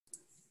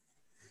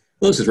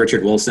Hello, this is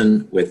Richard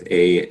Wilson with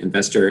a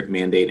investor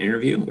mandate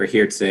interview. We're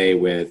here today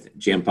with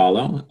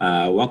Giampaolo.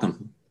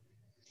 Welcome.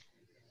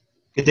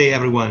 Good day,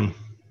 everyone.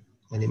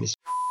 My name is.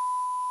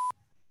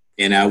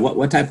 And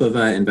what type of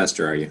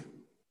investor are you?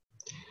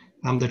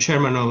 I'm the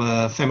chairman of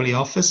a family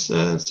office,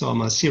 so I'm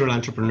a serial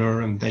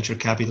entrepreneur and venture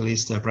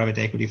capitalist, a private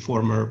equity,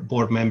 former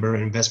board member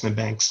in investment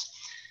banks,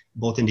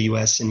 both in the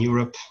U.S. and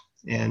Europe,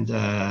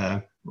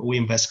 and we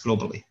invest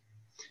globally.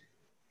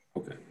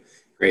 Okay,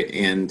 great.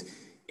 And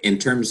in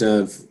terms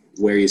of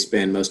where you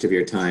spend most of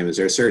your time, is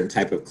there a certain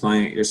type of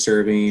client you're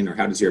serving, or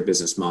how does your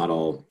business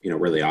model,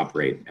 really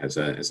operate as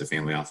a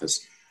family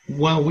office?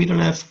 Well, we don't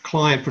have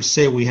client per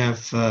se. We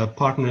have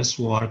partners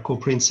who are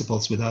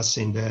co-principals with us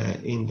in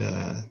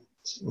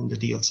the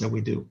deals that we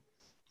do.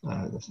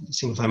 The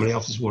single family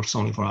office works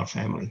only for our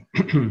family.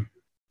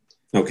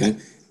 Okay.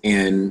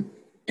 And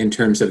in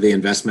terms of the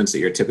investments that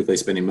you're typically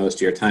spending most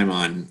of your time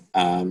on,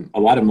 a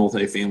lot of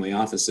multifamily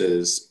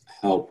offices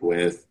help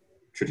with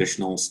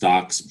traditional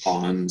stocks,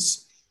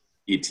 bonds,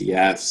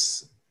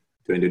 ETFs,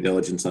 doing due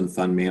diligence on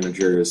fund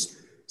managers.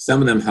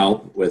 Some of them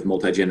help with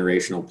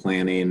multi-generational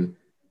planning,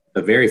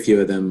 but very few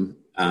of them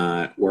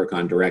work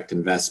on direct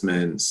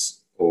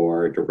investments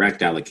or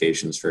direct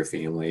allocations for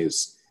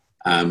families.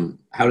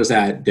 How does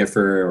that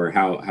differ, or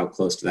how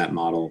close to that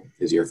model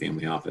is your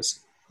family office?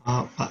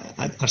 Our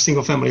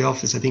single family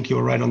office, I think you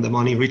were right on the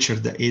money,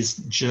 Richard,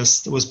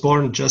 was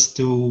born just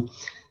to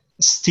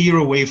steer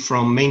away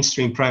from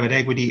mainstream private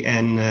equity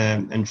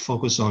and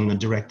focus on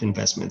direct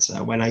investments.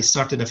 When I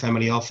started a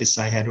family office,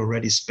 I had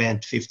already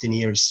spent 15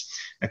 years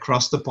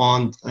across the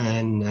pond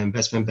in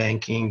investment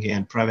banking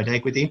and private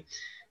equity.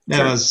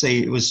 Now, I would say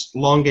it was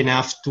long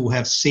enough to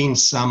have seen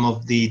some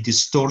of the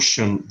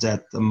distortion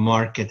that the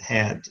market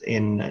had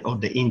or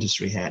the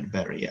industry had,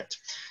 better yet.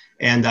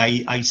 And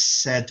I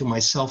said to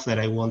myself that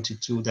I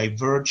wanted to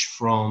diverge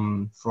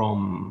from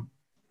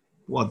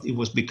what it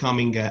was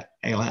becoming a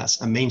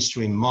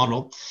mainstream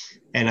model.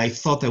 And I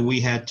thought that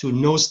we had to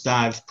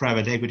nosedive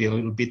private equity a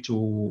little bit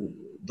to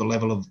the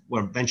level of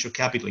where venture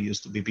capital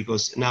used to be,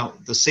 because now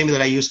the same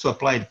that I used to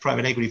apply to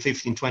private equity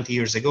 15, 20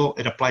 years ago,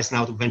 it applies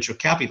now to venture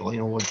capital,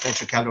 with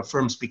venture capital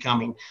firms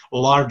becoming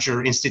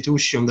larger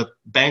institution that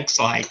banks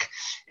like.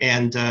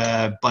 And,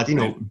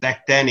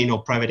 back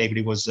then, private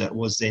equity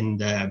was in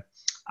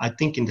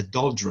the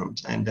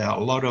doldrums, and a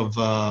lot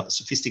of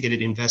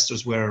sophisticated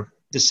investors were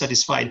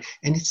dissatisfied.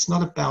 And it's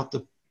not about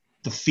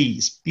the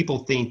fees.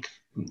 People think,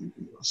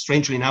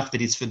 strangely enough,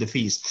 that it's for the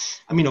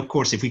fees. I mean, of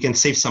course, if we can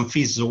save some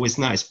fees, it's always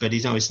nice, but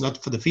it's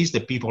not for the fees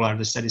that people are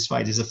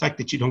dissatisfied. It's the fact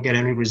that you don't get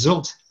any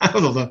result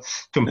out of the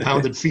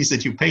compounded fees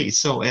that you pay.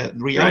 So the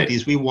reality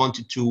is we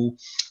wanted to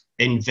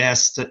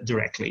invest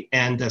directly.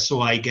 And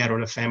so I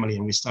gathered a family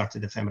and we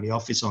started a family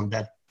office on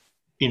that,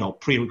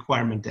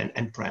 pre-requirement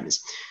and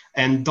premise.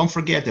 And don't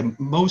forget that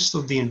most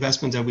of the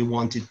investments that we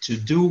wanted to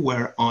do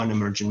were on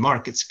emerging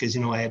markets, because,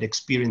 I had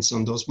experience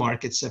on those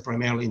markets,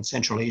 primarily in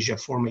Central Asia,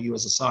 former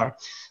USSR,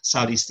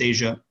 Southeast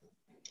Asia,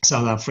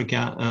 South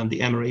Africa, the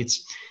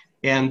Emirates.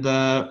 And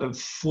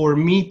for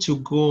me to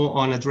go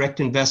on a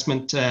direct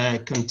investment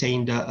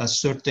contained a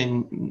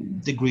certain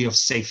degree of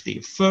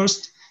safety.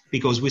 First,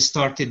 because we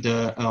started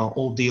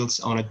all deals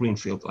on a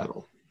greenfield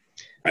level.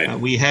 Right.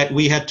 We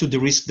had to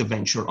de-risk the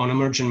venture. On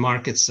emerging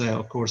markets,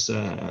 of course,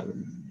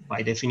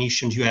 by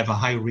definition, you have a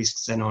higher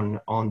risk than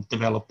on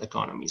developed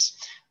economies.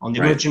 On the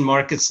emerging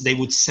markets, they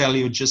would sell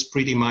you just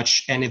pretty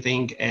much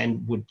anything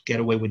and would get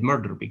away with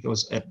murder,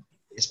 because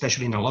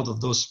especially in a lot of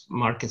those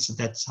markets,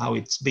 that's how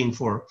it's been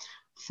for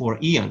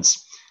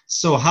eons.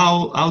 So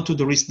how to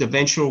de-risk the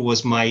venture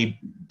was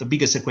the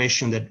biggest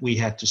equation that we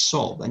had to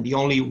solve. And the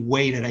only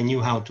way that I knew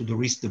how to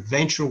de-risk the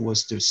venture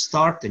was to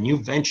start a new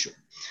venture.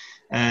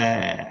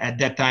 At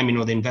that time,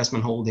 the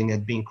investment holding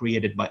had been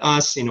created by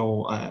us.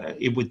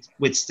 It would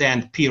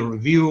withstand peer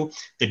review.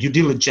 The due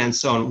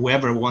diligence on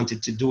whoever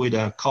wanted to do it,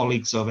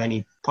 colleagues of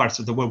any parts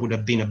of the world, would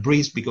have been a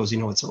breeze, because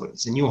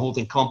it's a new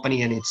holding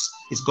company and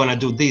it's going to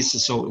do this.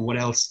 So what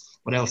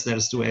else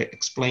there's to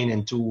explain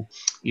and to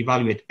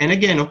evaluate? And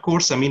again, of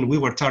course, we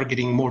were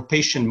targeting more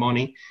patient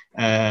money,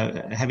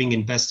 having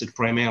invested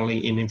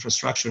primarily in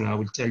infrastructure, and I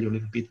will tell you a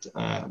little bit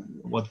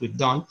what we've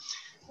done.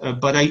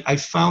 But I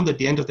found at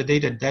the end of the day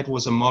that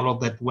was a model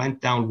that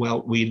went down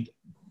well with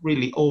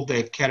really all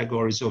the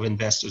categories of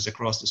investors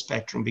across the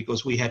spectrum,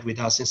 because we had with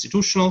us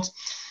institutionals,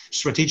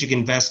 strategic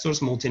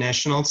investors,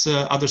 multinationals,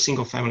 other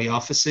single family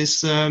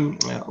offices,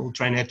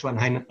 ultra net and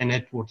high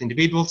net worth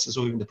individuals,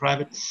 so even the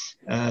private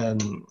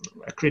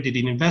accredited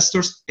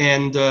investors,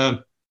 and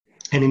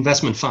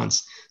investment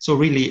funds. So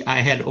really,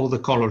 I had all the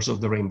colors of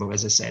the rainbow,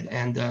 as I said.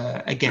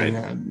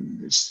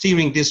 And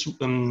steering these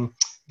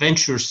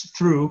ventures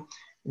through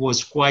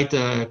was quite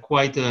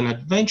an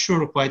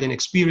adventure, quite an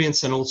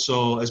experience, and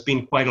also has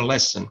been quite a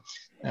lesson.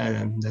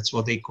 That's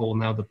what they call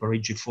now the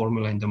Parigi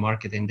formula in the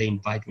market, and they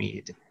invite me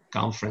to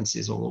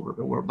conferences all over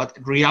the world. But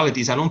the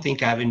reality is, I don't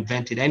think I've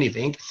invented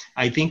anything.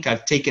 I think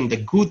I've taken the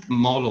good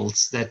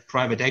models that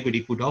private equity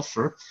could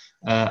offer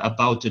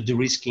about the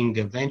de-risking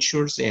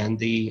ventures, and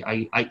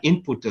I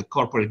input the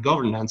corporate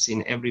governance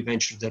in every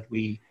venture that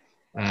we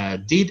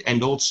did,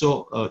 and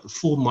also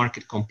full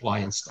market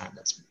compliance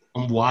standards.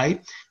 And why?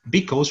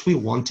 Because we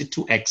wanted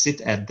to exit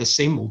at the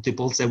same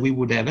multiples that we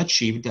would have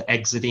achieved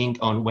exiting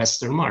on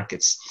Western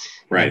markets.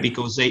 Right.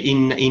 Because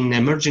in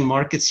emerging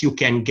markets, you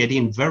can get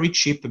in very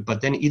cheap,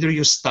 but then either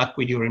you're stuck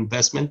with your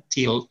investment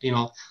till,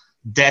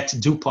 debt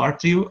do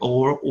part you,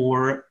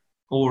 or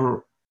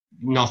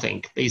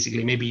nothing.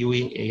 Basically, maybe you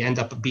end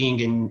up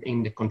being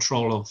in the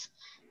control of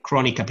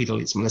crony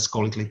capitalism, let's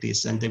call it like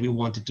this, and then we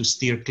wanted to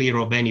steer clear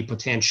of any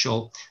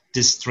potential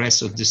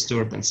distress or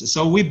disturbances.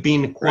 So we've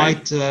been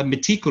quite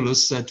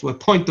meticulous to a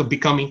point of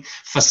becoming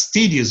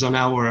fastidious on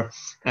our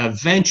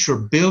venture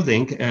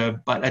building,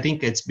 but I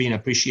think it's been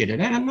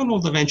appreciated. And not all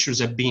the ventures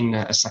have been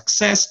a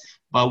success,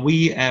 but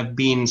we have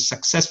been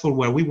successful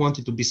where we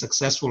wanted to be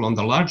successful on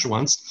the large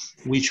ones,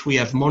 which we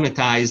have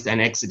monetized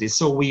and exited.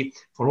 So we,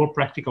 for all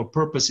practical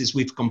purposes,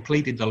 we've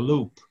completed the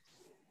loop.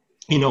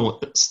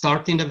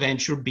 Starting the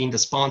venture, being the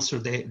sponsor,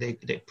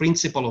 the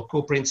principal or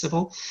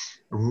co-principal,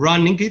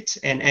 running it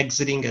and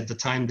exiting at the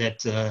time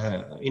that,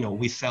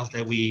 we felt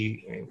that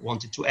we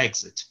wanted to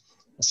exit.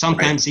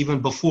 Sometimes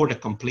even before the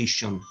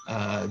completion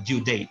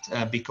due date,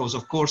 because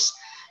of course,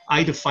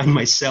 I define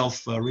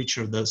myself,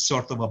 Richard, as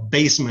sort of a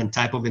basement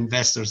type of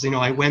investors.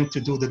 I went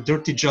to do the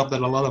dirty job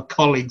that a lot of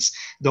colleagues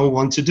don't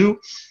want to do.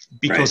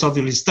 Because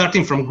obviously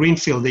starting from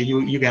greenfield,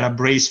 you got to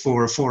brace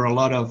for a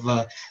lot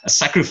of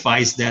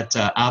sacrifice that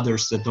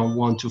others that don't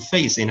want to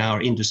face in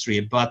our industry.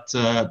 But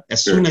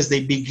as soon as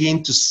they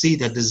begin to see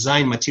the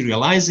design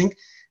materializing,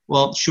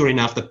 well, sure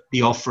enough,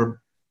 the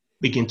offer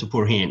begin to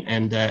pour in,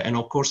 and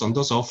of course on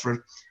those offers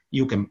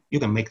you can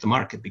make the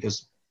market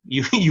because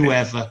you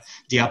have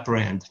the upper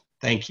end.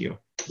 Thank you.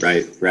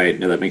 Right.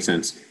 No, that makes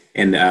sense.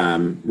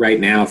 And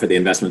right now, for the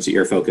investments that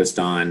you're focused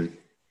on,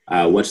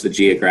 what's the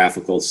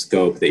geographical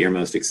scope that you're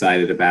most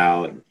excited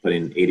about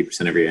putting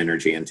 80% of your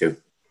energy into?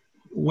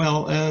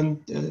 Well,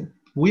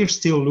 we're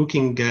still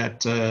looking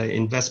at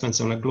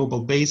investments on a global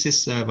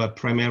basis, but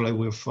primarily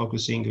we're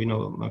focusing,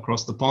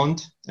 across the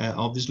pond,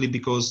 obviously,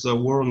 because the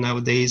world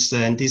nowadays,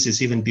 and this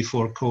is even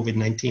before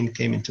COVID-19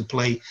 came into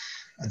play,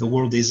 the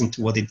world isn't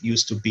what it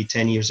used to be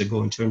 10 years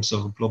ago in terms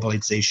of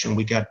globalization.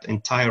 We got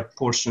entire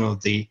portion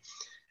of the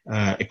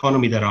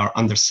economy that are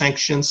under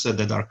sanctions,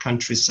 that are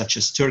countries such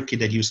as Turkey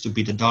that used to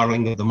be the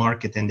darling of the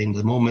market and in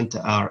the moment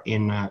are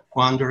in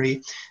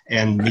quandary,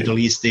 and Middle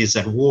East is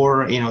at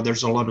war.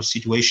 There's a lot of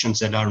situations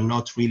that are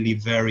not really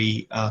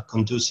very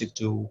conducive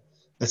to,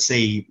 let's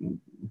say,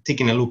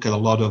 taking a look at a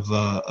lot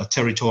of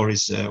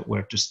territories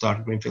where to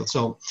start greenfield.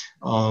 So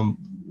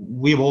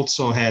we've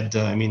also had,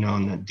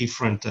 on a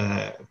different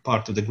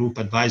part of the group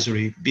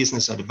advisory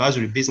business,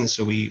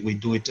 so we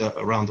do it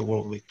around the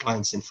world with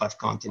clients in 5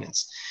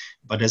 continents.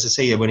 But as I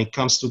say, when it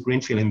comes to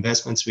greenfield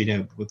investments,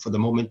 for the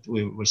moment,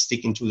 we're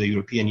sticking to the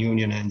European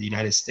Union and the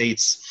United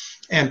States.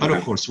 But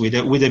of course, with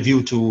a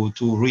view to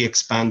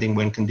re-expanding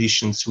when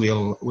conditions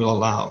will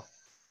allow.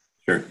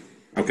 Sure.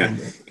 Okay.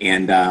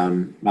 And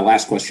my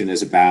last question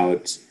is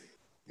about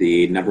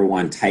the number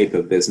one type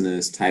of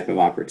business, type of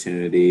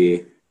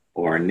opportunity,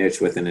 or niche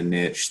within a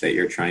niche that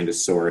you're trying to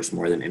source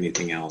more than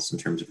anything else in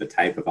terms of a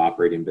type of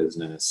operating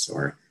business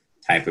or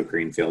type of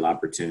greenfield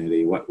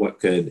opportunity. What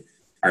could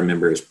our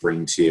members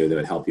bring to you that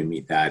would help you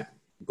meet that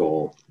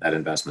goal, that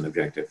investment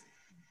objective?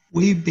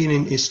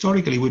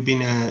 Historically, we've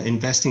been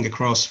investing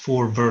across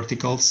 4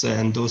 verticals,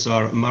 and those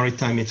are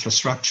maritime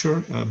infrastructure,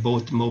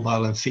 both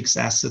mobile and fixed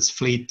assets,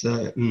 fleet,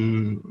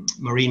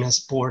 marinas,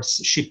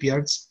 ports,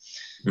 shipyards,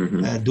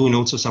 doing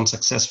also some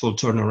successful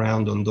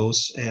turnaround on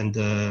those. And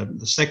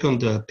the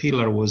second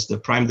pillar was the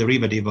prime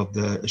derivative of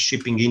the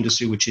shipping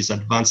industry, which is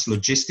advanced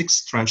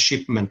logistics,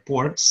 transshipment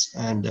ports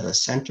and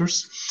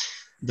centers.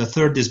 The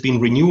third has been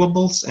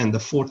renewables, and the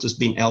fourth has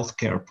been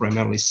healthcare,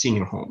 primarily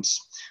senior homes.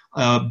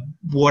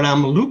 What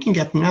I'm looking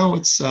at now,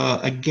 it's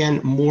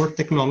again more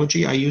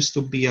technology. I used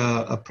to be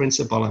a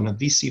principal in a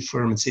VC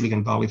firm in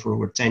Silicon Valley for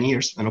over 10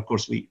 years, and of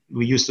course we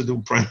used to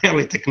do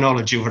primarily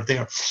technology over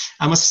there.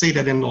 I must say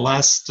that in the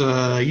last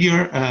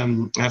year,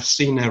 I've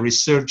seen a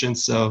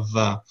resurgence of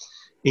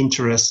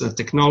interest in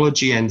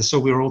technology, and so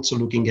we're also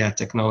looking at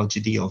technology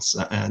deals.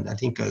 And I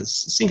think a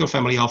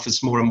single-family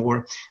office, more and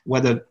more,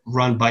 whether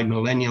run by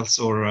millennials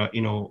or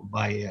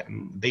by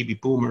baby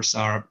boomers,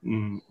 are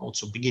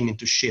also beginning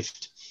to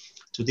shift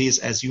to this,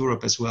 as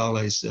Europe as well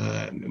as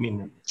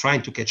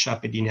trying to catch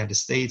up with the United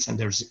States, and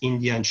there's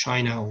India and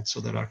China also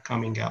that are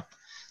coming up.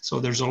 So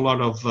there's a lot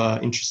of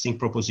interesting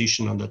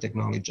proposition on the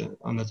technological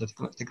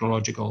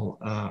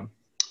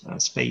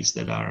space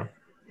that are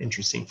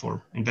interesting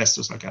for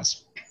investors like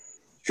us.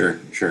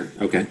 Sure.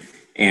 Okay.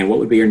 And what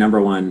would be your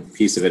number one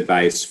piece of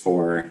advice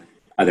for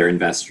other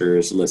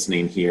investors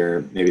listening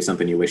here? Maybe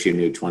something you wish you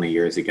knew 20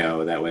 years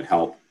ago that would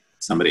help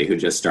somebody who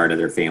just started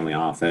their family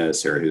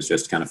office or who's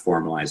just kind of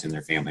formalizing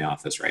their family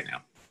office right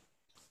now?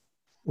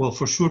 Well,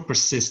 for sure,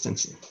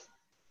 persistence.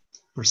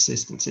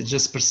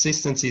 Just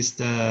persistence is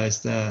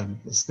the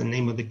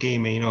name of the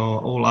game.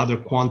 All other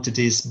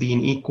quantities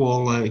being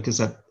equal,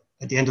 because at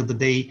the end of the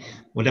day,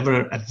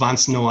 whatever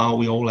advanced know-how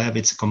we all have,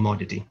 it's a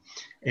commodity.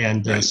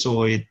 And Right.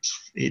 so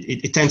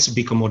it tends to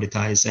be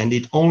commoditized, and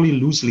it only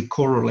loosely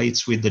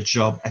correlates with the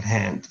job at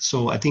hand.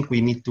 So I think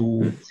we need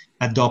to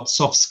adopt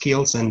soft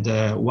skills, and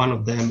one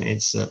of them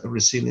is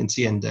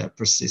resiliency and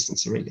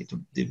persistence, really,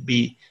 to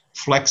be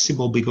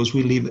flexible, because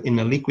we live in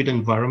a liquid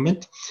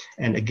environment.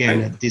 And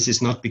again, Right. this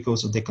is not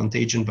because of the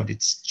contagion, but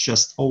it's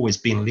just always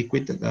been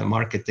liquid. The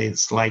market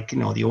is like,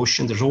 the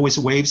ocean. There's always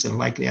waves, and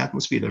like the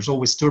atmosphere, there's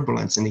always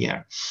turbulence in the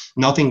air.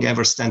 Nothing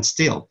ever stands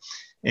still.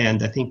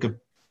 And I think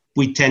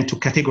we tend to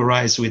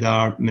categorize with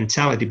our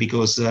mentality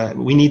because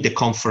we need the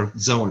comfort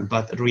zone,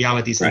 but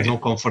reality is there's no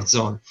comfort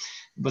zone.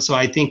 But so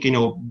I think,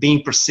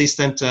 being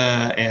persistent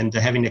and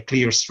having a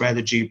clear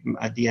strategy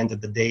at the end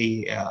of the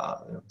day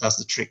does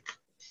the trick.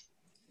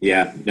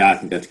 Yeah, I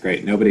think that's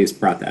great. Nobody's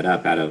brought that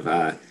up out of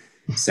the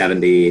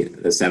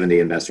 70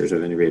 investors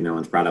I've interviewed. No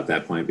one's brought up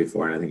that point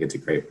before, and I think it's a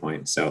great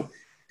point. So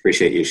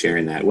appreciate you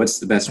sharing that. What's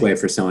the best way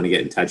for someone to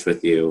get in touch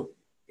with you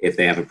if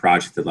they have a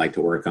project they'd like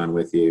to work on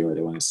with you, or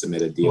they want to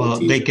submit a deal? Well,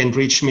 they can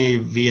reach me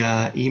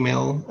via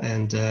email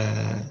and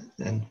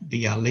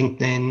via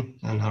LinkedIn,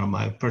 and on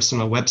my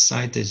personal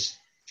website is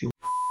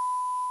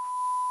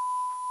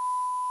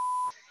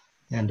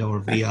or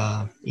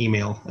via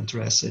email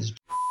addresses.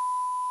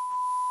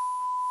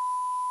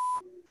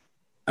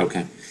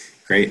 Okay,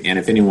 great. And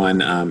if anyone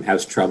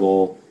has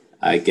trouble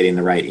getting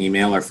the right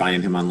email or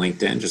finding him on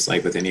LinkedIn, just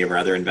like with any of our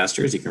other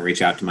investors, you can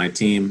reach out to my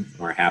team.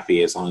 We're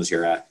happy, as long as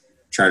you're a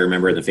charter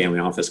member of the Family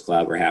Office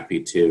Club, we're happy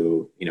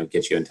to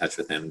get you in touch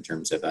with him in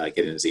terms of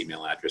getting his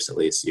email address, at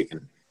least, so you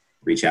can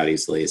reach out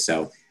easily.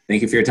 So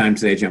thank you for your time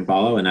today,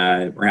 Giampaolo,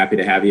 and we're happy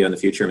to have you in the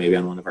future, maybe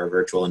on one of our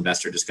virtual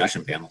investor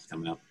discussion panels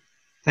coming up.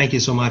 Thank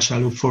you so much. I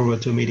look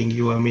forward to meeting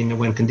you.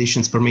 When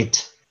conditions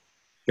permit.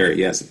 Sure.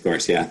 Yes, of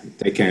course. Yeah.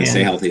 Take care and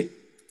stay healthy.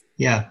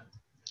 Yeah.